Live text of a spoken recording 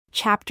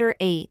Chapter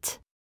 8.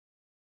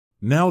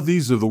 Now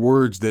these are the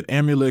words that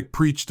Amulek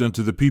preached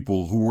unto the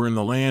people who were in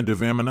the land of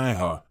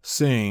Ammonihah,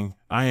 saying,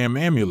 I am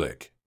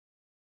Amulek.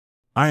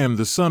 I am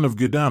the son of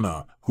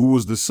Gedana, who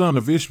was the son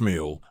of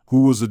Ishmael,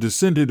 who was a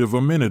descendant of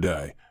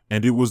Amminadai,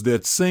 and it was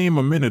that same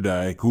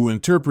Amminadai who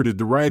interpreted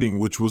the writing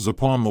which was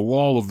upon the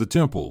wall of the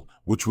temple,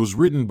 which was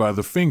written by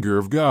the finger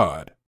of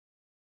God.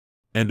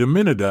 And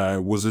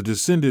Amminadai was a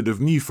descendant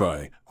of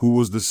Nephi, who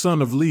was the son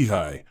of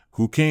Lehi,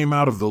 who came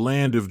out of the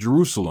land of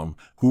Jerusalem,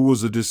 who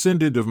was a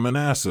descendant of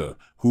Manasseh,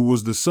 who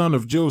was the son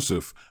of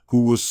Joseph,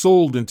 who was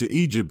sold into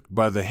Egypt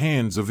by the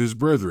hands of his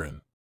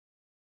brethren.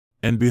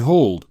 And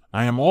behold,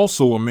 I am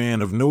also a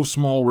man of no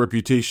small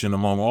reputation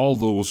among all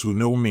those who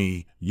know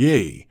me,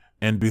 yea,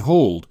 and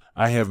behold,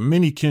 I have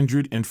many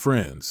kindred and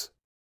friends.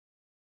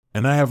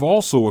 And I have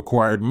also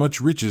acquired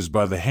much riches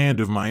by the hand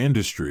of my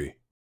industry.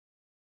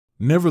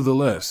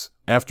 Nevertheless,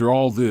 after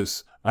all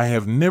this, I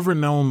have never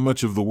known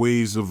much of the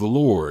ways of the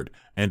Lord,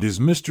 and his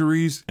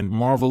mysteries and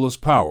marvelous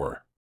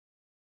power.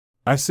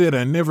 I said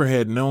I never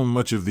had known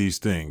much of these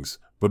things,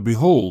 but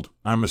behold,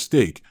 I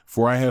mistake,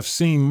 for I have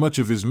seen much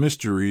of his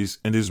mysteries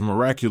and his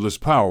miraculous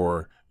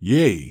power,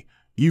 yea,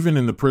 even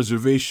in the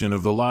preservation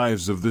of the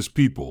lives of this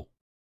people.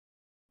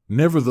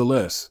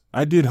 Nevertheless,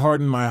 I did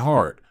harden my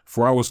heart,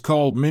 for I was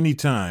called many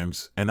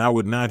times, and I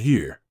would not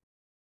hear.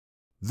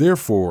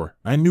 Therefore,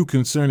 I knew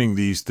concerning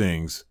these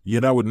things,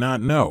 yet I would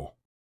not know.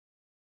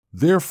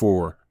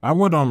 Therefore, I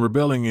went on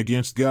rebelling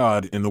against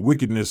God in the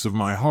wickedness of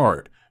my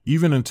heart,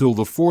 even until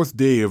the 4th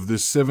day of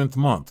this 7th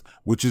month,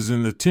 which is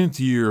in the 10th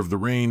year of the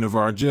reign of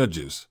our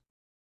judges.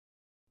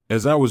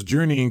 As I was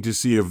journeying to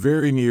see a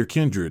very near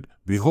kindred,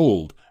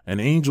 behold, an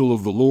angel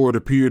of the Lord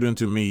appeared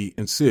unto me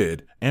and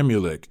said,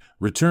 Amulek,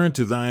 return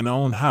to thine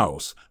own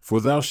house, for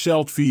thou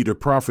shalt feed a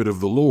prophet of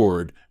the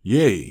Lord,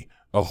 yea,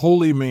 a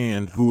holy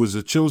man who is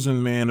a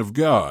chosen man of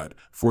God,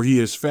 for he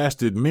has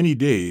fasted many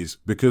days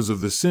because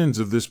of the sins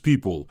of this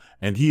people,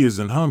 and he is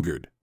an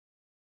hungered.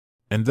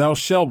 And thou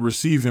shalt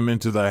receive him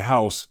into thy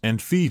house and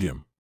feed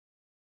him.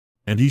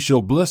 And he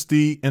shall bless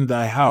thee and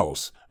thy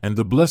house, and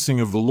the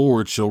blessing of the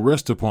Lord shall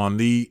rest upon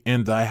thee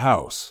and thy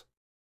house.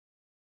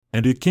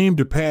 And it came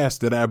to pass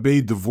that I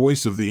obeyed the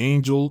voice of the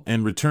angel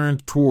and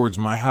returned towards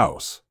my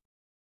house.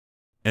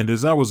 And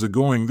as I was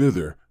a-going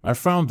thither, I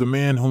found the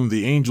man whom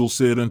the angel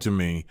said unto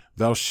me,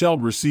 Thou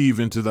shalt receive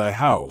into thy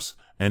house,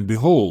 and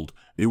behold,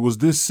 it was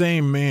this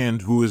same man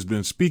who has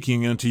been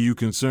speaking unto you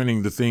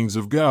concerning the things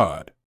of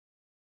God.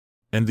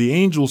 And the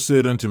angel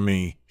said unto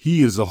me,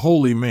 He is a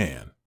holy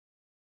man.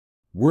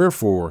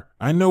 Wherefore,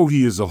 I know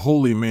he is a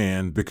holy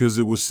man because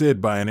it was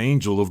said by an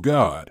angel of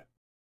God.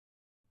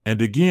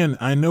 And again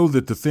I know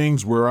that the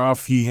things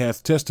whereof he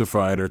hath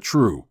testified are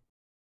true.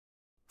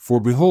 For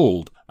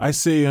behold, I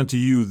say unto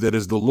you that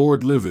as the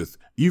Lord liveth,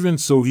 even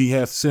so he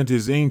hath sent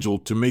his angel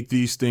to make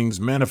these things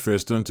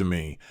manifest unto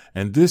me,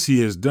 and this he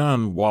has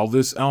done while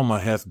this Alma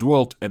hath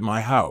dwelt at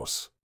my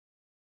house.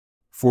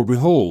 For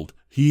behold,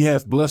 he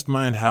hath blessed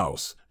mine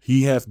house,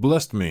 he hath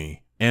blessed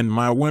me, and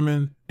my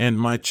women, and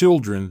my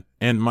children,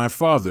 and my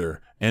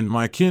father, and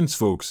my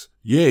kinsfolks,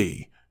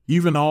 yea,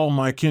 even all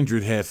my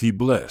kindred hath he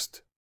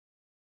blessed.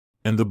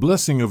 And the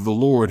blessing of the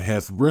Lord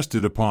hath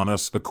rested upon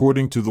us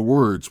according to the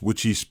words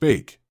which he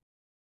spake.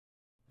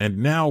 And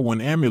now when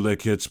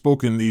Amulek had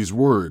spoken these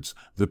words,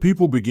 the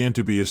people began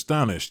to be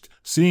astonished,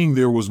 seeing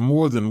there was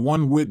more than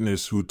one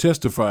witness who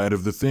testified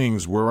of the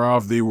things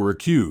whereof they were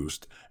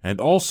accused, and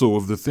also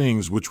of the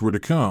things which were to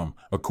come,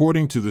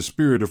 according to the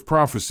spirit of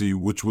prophecy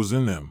which was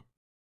in them.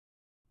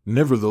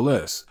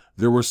 Nevertheless,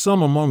 there were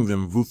some among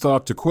them who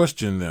thought to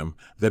question them,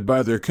 that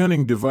by their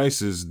cunning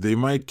devices they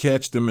might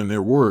catch them in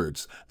their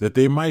words, that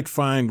they might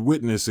find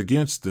witness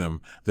against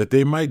them, that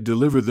they might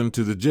deliver them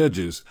to the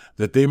judges,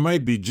 that they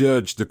might be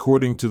judged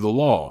according to the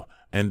law,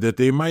 and that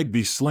they might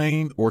be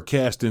slain or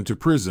cast into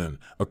prison,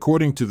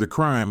 according to the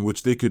crime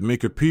which they could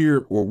make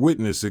appear or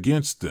witness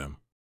against them.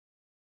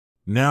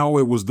 Now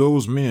it was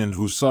those men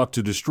who sought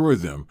to destroy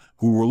them,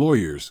 who were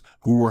lawyers,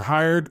 who were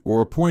hired or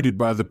appointed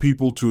by the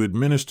people to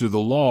administer the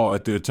law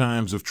at their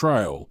times of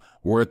trial,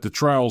 or at the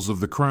trials of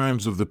the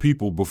crimes of the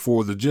people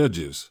before the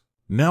judges.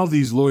 Now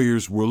these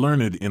lawyers were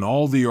learned in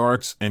all the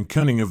arts and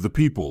cunning of the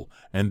people,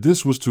 and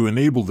this was to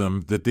enable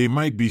them that they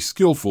might be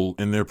skillful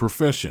in their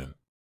profession.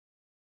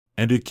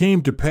 And it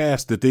came to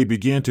pass that they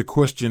began to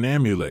question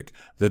Amulek,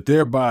 that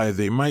thereby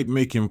they might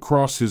make him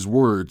cross his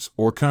words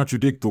or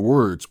contradict the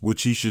words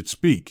which he should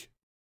speak.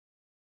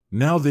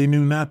 Now they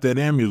knew not that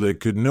Amulek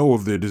could know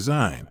of their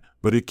design,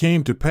 but it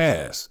came to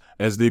pass,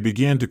 as they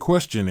began to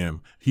question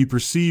him, he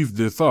perceived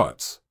their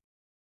thoughts.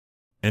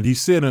 And he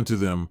said unto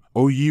them,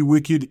 O ye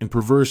wicked and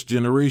perverse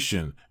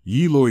generation,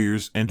 ye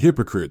lawyers and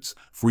hypocrites,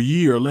 for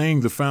ye are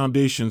laying the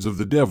foundations of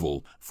the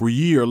devil, for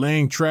ye are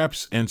laying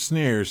traps and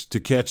snares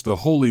to catch the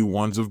holy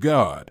ones of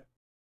God.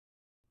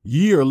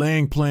 Ye are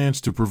laying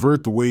plans to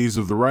pervert the ways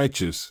of the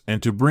righteous,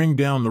 and to bring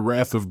down the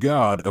wrath of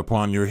God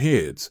upon your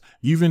heads,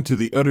 even to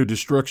the utter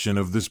destruction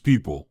of this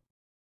people.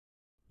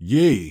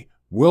 Yea,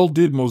 well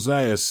did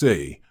Mosiah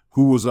say,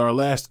 who was our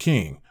last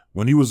king,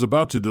 when he was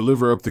about to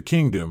deliver up the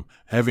kingdom,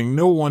 having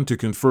no one to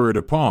confer it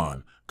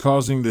upon,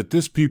 causing that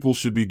this people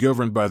should be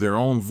governed by their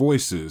own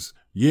voices.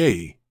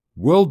 Yea,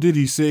 well did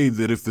he say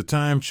that if the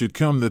time should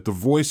come that the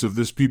voice of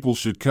this people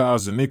should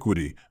cause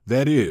iniquity,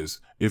 that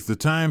is, if the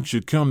time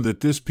should come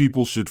that this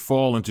people should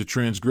fall into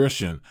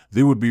transgression,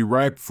 they would be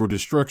ripe for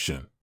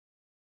destruction.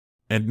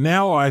 And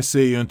now I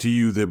say unto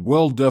you that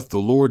well doth the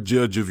Lord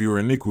judge of your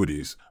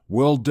iniquities,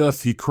 well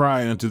doth he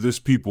cry unto this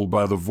people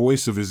by the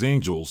voice of his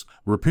angels,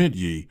 Repent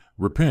ye,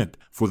 repent,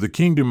 for the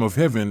kingdom of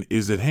heaven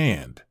is at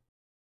hand.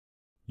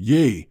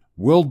 Yea,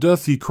 well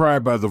doth he cry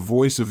by the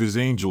voice of his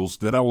angels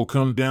that I will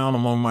come down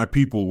among my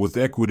people with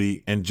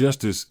equity and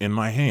justice in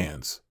my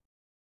hands.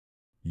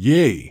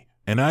 Yea,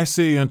 and I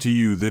say unto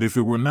you that if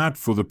it were not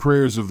for the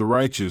prayers of the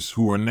righteous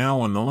who are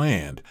now in the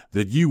land,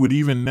 that ye would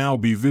even now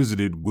be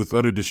visited with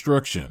utter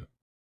destruction.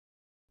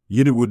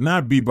 Yet it would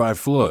not be by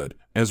flood,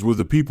 as were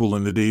the people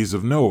in the days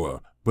of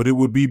Noah, but it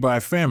would be by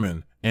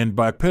famine, and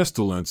by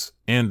pestilence,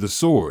 and the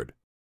sword.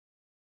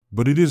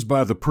 But it is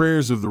by the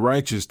prayers of the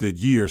righteous that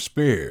ye are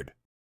spared.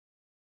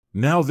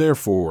 Now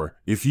therefore,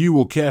 if ye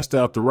will cast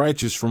out the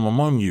righteous from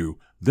among you,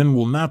 then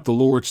will not the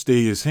Lord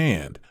stay his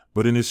hand,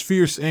 but in his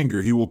fierce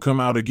anger he will come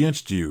out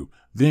against you,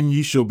 then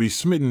ye shall be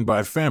smitten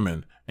by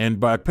famine, and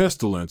by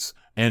pestilence,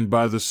 and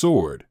by the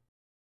sword.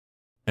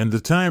 And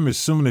the time is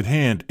soon at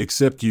hand,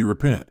 except ye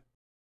repent.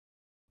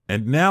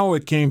 And now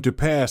it came to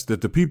pass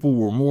that the people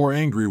were more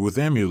angry with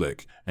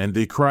Amulek, and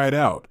they cried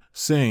out,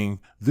 saying,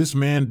 This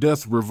man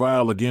doth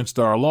revile against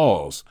our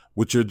laws,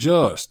 which are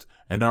just,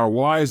 and our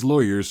wise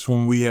lawyers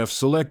whom we have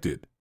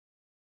selected.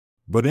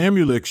 But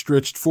Amulek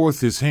stretched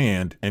forth his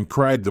hand, and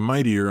cried the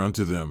mightier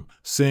unto them,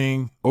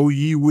 saying, O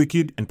ye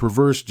wicked and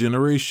perverse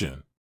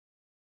generation!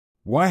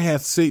 Why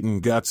hath Satan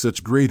got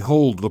such great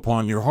hold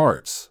upon your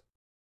hearts?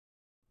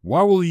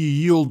 Why will ye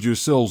yield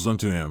yourselves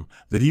unto him,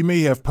 that he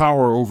may have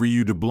power over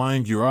you to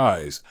blind your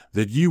eyes,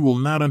 that ye will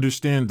not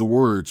understand the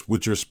words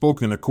which are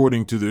spoken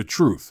according to their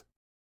truth?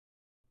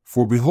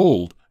 For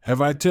behold,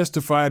 have I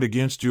testified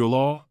against your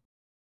law?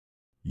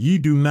 Ye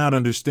do not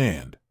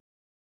understand.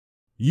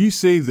 Ye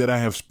say that I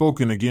have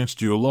spoken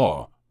against your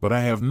law, but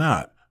I have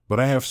not, but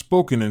I have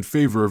spoken in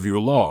favor of your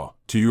law,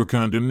 to your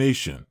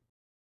condemnation.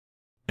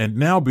 And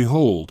now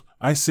behold,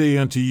 I say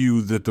unto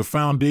you that the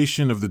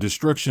foundation of the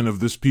destruction of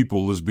this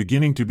people is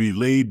beginning to be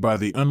laid by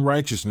the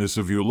unrighteousness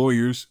of your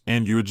lawyers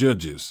and your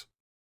judges.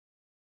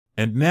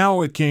 And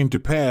now it came to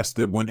pass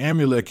that when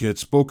Amulek had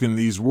spoken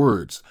these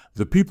words,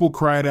 the people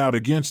cried out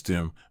against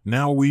him,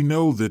 Now we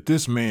know that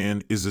this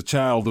man is a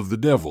child of the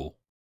devil.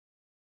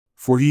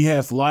 For he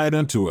hath lied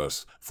unto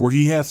us, for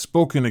he hath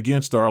spoken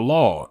against our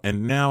law,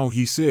 and now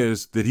he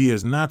says that he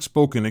has not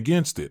spoken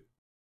against it.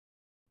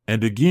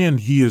 And again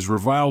he has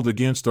reviled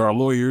against our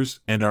lawyers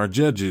and our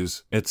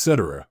judges,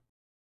 etc.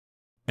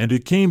 And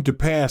it came to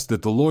pass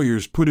that the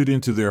lawyers put it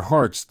into their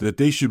hearts that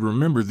they should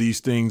remember these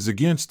things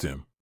against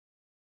him.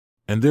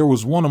 And there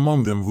was one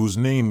among them whose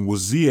name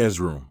was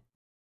Zeezrom.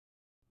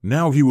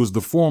 Now he was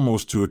the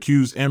foremost to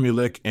accuse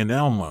Amulek and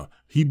Alma,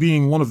 he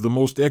being one of the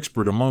most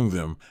expert among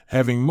them,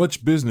 having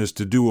much business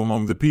to do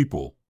among the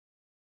people.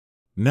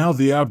 Now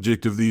the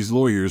object of these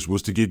lawyers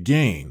was to get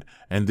gain,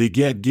 and they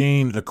get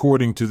gain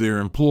according to their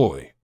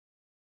employ.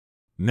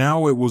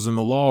 Now it was in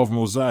the law of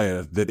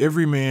Mosiah that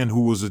every man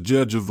who was a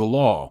judge of the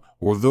law,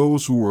 or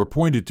those who were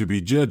appointed to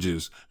be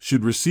judges,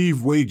 should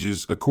receive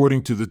wages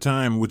according to the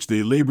time which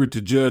they labored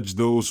to judge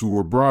those who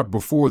were brought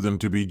before them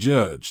to be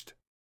judged.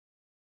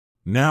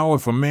 Now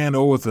if a man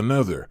oweth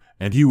another,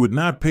 and he would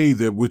not pay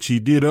that which he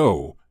did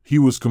owe, he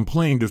was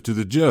complained of to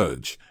the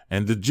judge,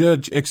 and the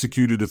judge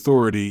executed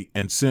authority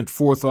and sent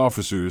forth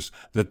officers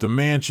that the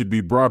man should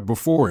be brought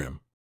before him.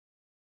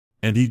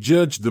 And he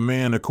judged the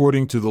man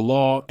according to the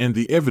law and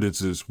the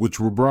evidences which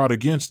were brought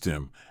against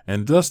him,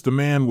 and thus the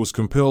man was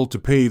compelled to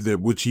pay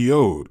that which he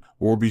owed,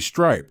 or be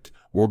striped,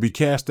 or be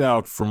cast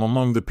out from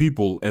among the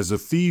people as a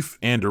thief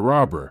and a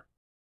robber.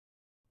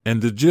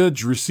 And the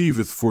judge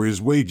receiveth for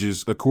his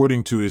wages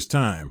according to his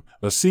time,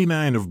 a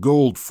senine of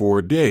gold for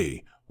a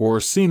day, or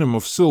a senum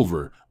of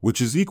silver,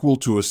 which is equal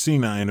to a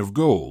senine of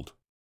gold.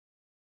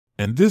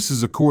 And this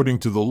is according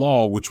to the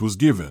law which was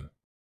given.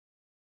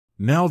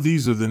 Now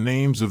these are the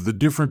names of the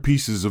different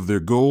pieces of their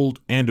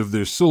gold and of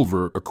their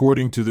silver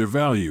according to their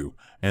value,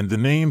 and the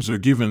names are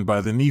given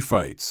by the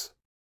Nephites.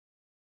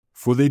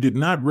 For they did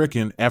not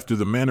reckon after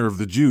the manner of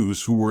the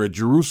Jews who were at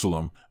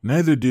Jerusalem,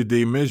 neither did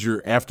they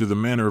measure after the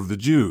manner of the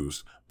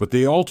Jews, but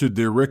they altered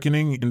their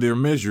reckoning and their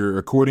measure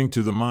according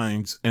to the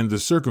minds and the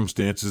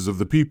circumstances of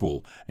the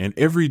people, and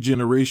every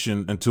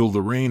generation until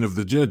the reign of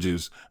the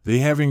judges, they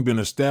having been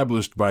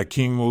established by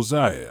King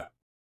Mosiah.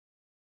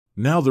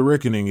 Now the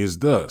reckoning is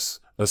thus: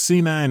 a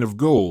senine of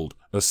gold,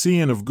 a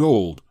seon of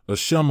gold, a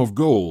shum of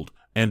gold,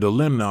 and a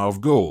limnah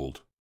of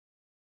gold.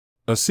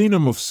 A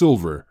senum of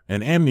silver,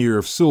 an amnir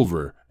of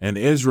silver, an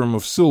ezrom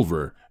of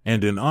silver,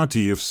 and an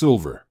onti of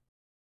silver.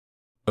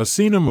 A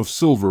senum of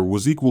silver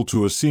was equal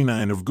to a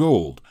senine of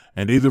gold,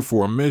 and either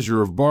for a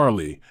measure of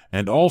barley,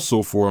 and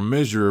also for a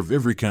measure of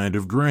every kind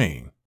of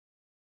grain.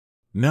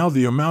 Now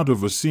the amount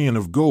of a seon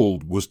of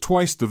gold was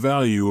twice the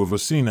value of a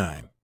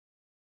senine.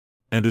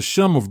 And a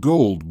shum of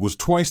gold was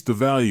twice the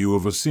value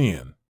of a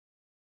seon.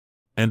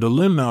 And a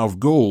limnah of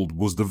gold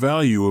was the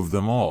value of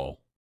them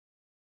all.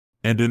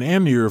 And an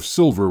amir of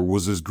silver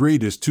was as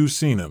great as 2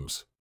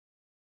 senims.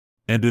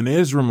 And an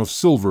ezram of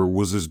silver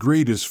was as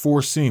great as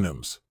 4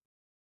 senims.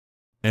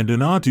 And an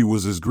onti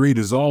was as great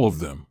as all of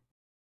them.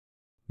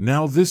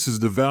 Now this is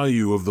the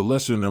value of the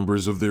lesser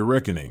numbers of their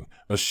reckoning.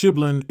 A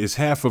shiblon is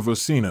half of a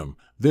senim,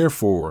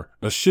 therefore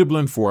a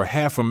shiblon for a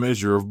half a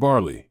measure of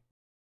barley.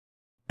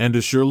 And a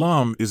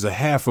shirlam is a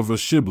half of a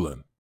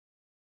shiblon.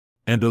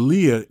 And a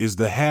leah is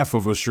the half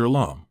of a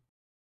shirlam.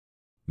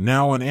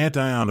 Now an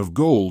antion of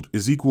gold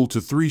is equal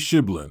to 3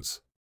 shiblons.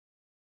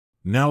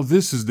 Now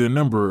this is their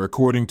number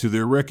according to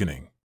their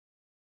reckoning.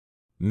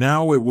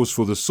 Now it was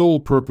for the sole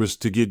purpose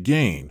to get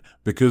gain,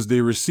 because they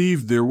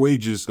received their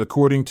wages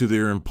according to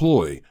their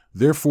employ.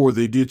 Therefore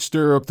they did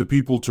stir up the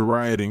people to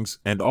riotings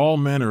and all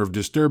manner of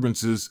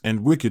disturbances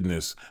and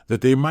wickedness,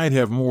 that they might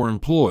have more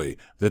employ,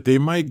 that they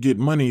might get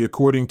money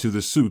according to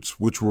the suits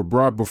which were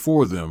brought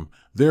before them.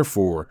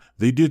 Therefore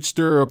they did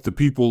stir up the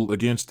people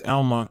against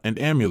Alma and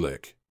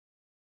Amulek.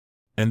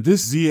 And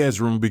this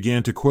Zeezrom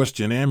began to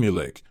question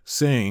Amulek,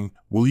 saying,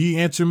 Will ye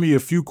answer me a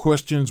few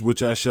questions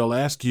which I shall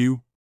ask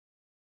you?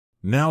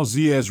 Now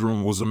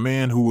Zeezrom was a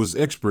man who was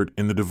expert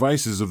in the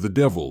devices of the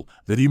devil,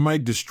 that he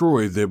might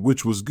destroy that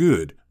which was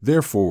good.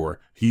 Therefore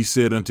he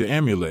said unto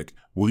Amulek,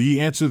 Will ye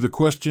answer the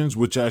questions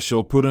which I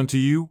shall put unto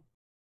you?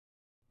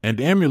 And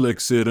Amulek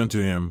said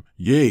unto him,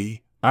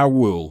 Yea, I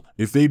will,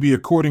 if they be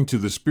according to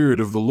the Spirit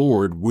of the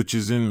Lord which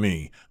is in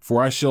me,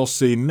 for I shall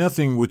say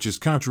nothing which is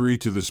contrary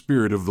to the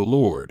Spirit of the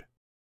Lord.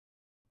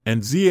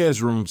 And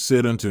Zeezrom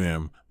said unto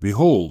him,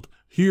 Behold,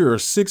 here are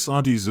 6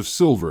 onties of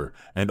silver,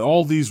 and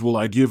all these will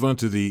I give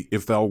unto thee,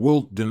 if thou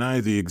wilt deny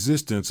the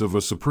existence of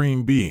a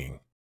supreme being.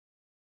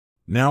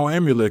 Now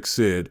Amulek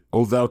said,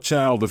 O thou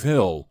child of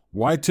hell,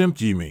 why tempt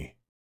ye me?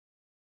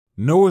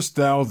 Knowest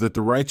thou that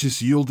the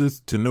righteous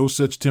yieldeth to no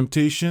such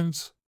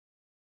temptations?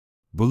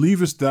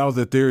 Believest thou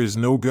that there is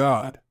no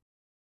God?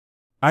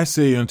 I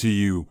say unto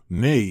you,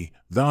 Nay,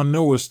 thou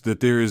knowest that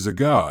there is a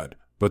God,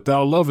 but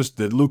thou lovest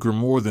that lucre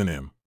more than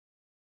him.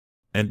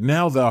 And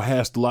now thou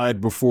hast lied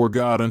before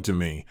God unto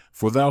me,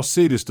 for thou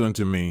saidest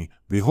unto me,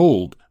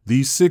 Behold,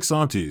 these 6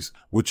 onties,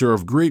 which are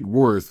of great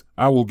worth,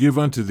 I will give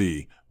unto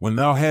thee, when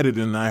thou had it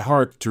in thy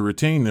heart to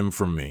retain them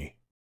from me.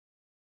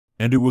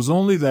 And it was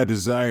only thy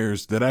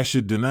desires that I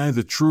should deny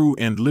the true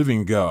and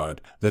living God,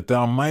 that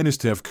thou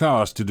mightest have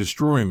cause to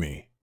destroy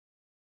me.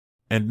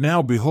 And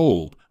now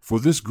behold,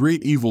 for this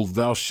great evil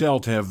thou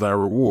shalt have thy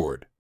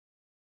reward.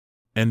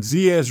 And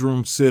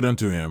Zeezrom said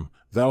unto him,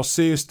 Thou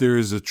sayest there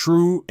is a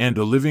true and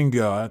a living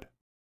God?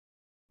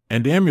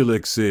 And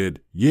Amulek said,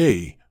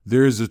 Yea,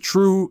 there is a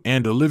true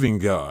and a living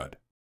God.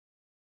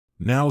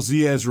 Now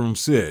Zeezrom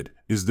said,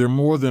 Is there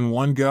more than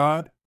one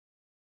God?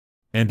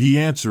 And he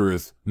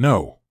answereth,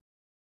 No.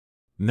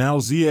 Now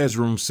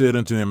Zeezrom said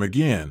unto him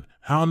again,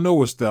 How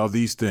knowest thou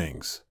these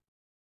things?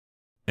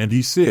 And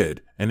he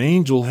said, An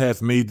angel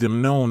hath made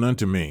them known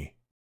unto me.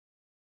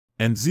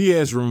 And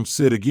Zeezrom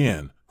said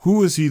again,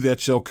 Who is he that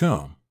shall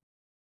come?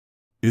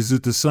 Is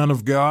it the Son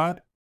of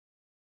God?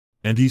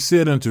 And he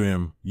said unto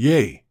him,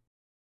 Yea.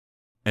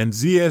 And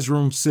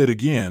Zeezrom said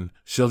again,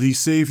 Shall he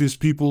save his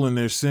people in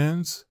their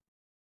sins?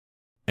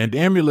 And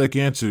Amulek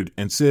answered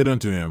and said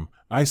unto him,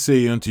 I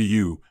say unto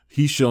you,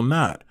 he shall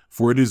not,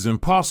 for it is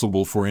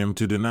impossible for him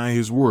to deny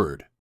his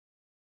word.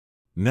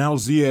 Now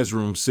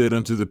Zeezrom said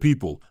unto the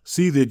people,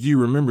 See that ye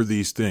remember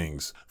these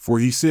things, for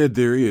he said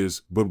there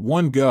is but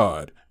one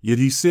God, yet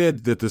he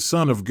said that the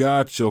Son of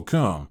God shall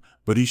come,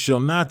 but he shall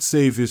not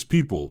save his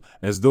people,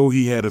 as though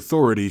he had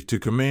authority to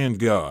command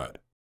God.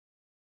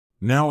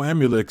 Now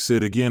Amulek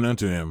said again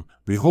unto him,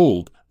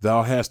 Behold,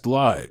 thou hast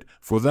lied,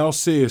 for thou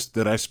sayest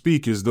that I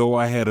speak as though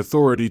I had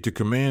authority to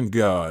command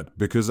God,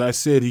 because I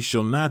said he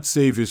shall not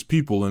save his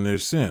people in their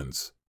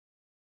sins.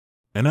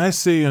 And I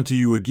say unto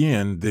you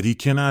again that he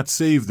cannot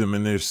save them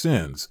in their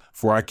sins,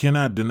 for I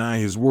cannot deny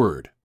his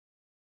word.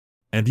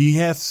 And he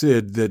hath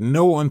said that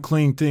no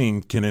unclean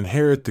thing can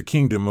inherit the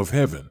kingdom of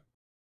heaven.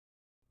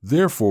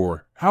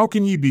 Therefore, how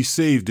can ye be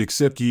saved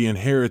except ye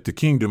inherit the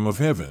kingdom of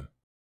heaven?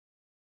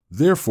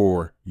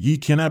 Therefore, ye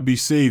cannot be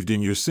saved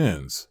in your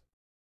sins.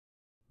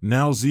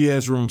 Now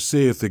Zeezrom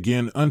saith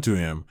again unto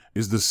him,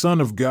 Is the Son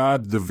of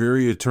God the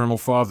very eternal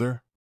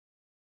Father?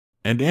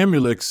 And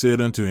Amulek said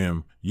unto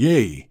him,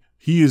 Yea,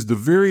 he is the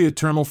very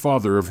eternal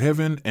Father of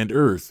heaven and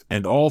earth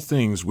and all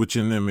things which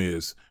in them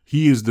is.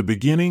 He is the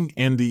beginning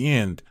and the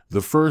end,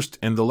 the first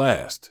and the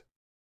last.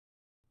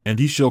 And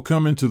he shall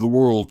come into the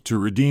world to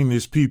redeem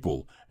his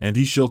people, and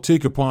he shall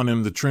take upon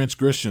him the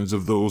transgressions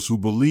of those who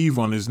believe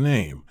on his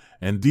name,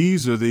 and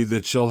these are they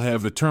that shall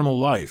have eternal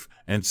life,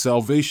 and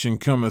salvation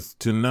cometh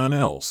to none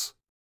else.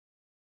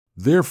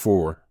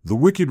 Therefore, the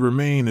wicked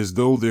remain as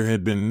though there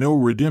had been no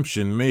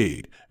redemption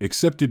made,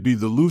 except it be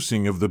the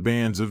loosing of the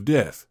bands of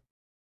death.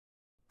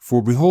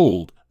 For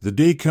behold, The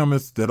day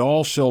cometh that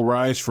all shall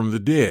rise from the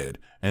dead,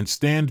 and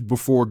stand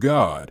before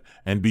God,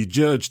 and be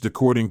judged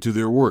according to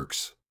their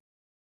works.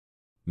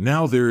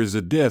 Now there is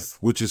a death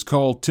which is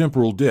called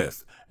temporal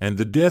death, and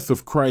the death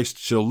of Christ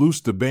shall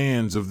loose the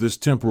bands of this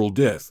temporal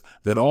death,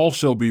 that all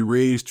shall be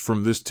raised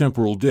from this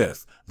temporal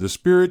death. The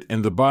spirit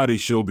and the body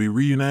shall be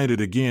reunited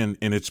again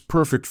in its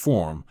perfect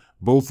form.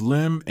 Both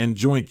limb and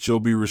joint shall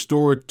be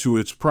restored to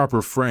its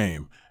proper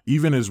frame,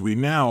 even as we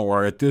now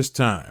are at this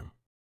time.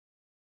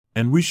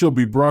 And we shall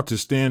be brought to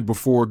stand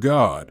before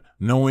God,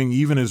 knowing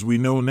even as we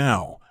know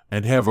now,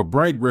 and have a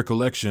bright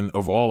recollection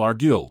of all our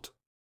guilt.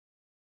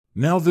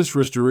 Now this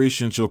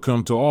restoration shall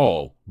come to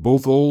all,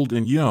 both old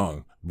and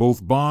young,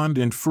 both bond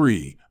and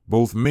free,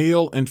 both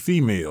male and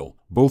female,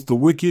 both the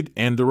wicked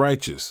and the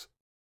righteous.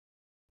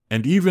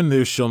 And even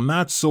there shall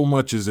not so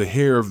much as a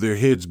hair of their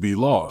heads be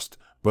lost,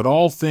 but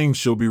all things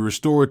shall be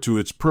restored to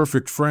its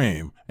perfect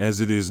frame,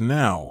 as it is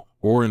now,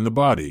 or in the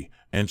body,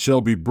 and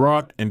shall be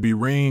brought and be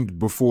ranged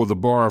before the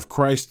bar of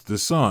Christ the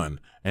Son,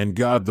 and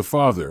God the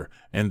Father,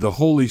 and the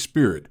Holy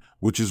Spirit,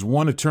 which is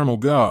one eternal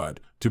God,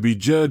 to be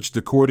judged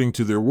according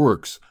to their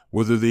works,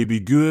 whether they be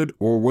good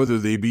or whether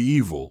they be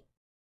evil.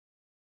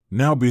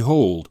 Now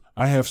behold,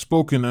 I have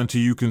spoken unto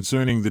you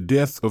concerning the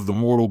death of the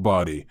mortal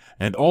body,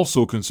 and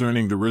also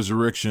concerning the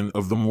resurrection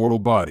of the mortal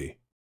body.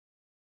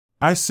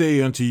 I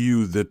say unto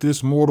you that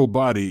this mortal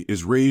body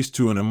is raised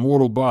to an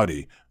immortal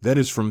body, that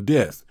is from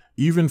death,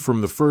 even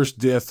from the first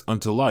death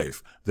unto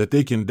life, that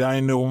they can die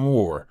no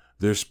more,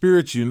 their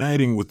spirits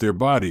uniting with their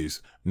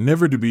bodies,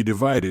 never to be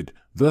divided,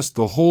 thus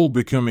the whole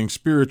becoming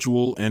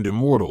spiritual and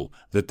immortal,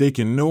 that they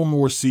can no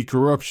more see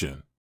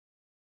corruption.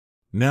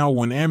 Now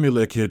when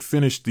Amulek had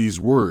finished these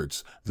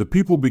words, the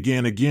people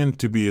began again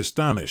to be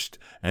astonished,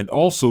 and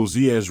also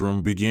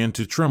Zeezrom began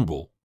to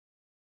tremble.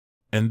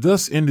 And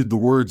thus ended the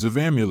words of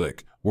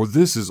Amulek, or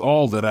this is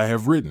all that I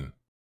have written.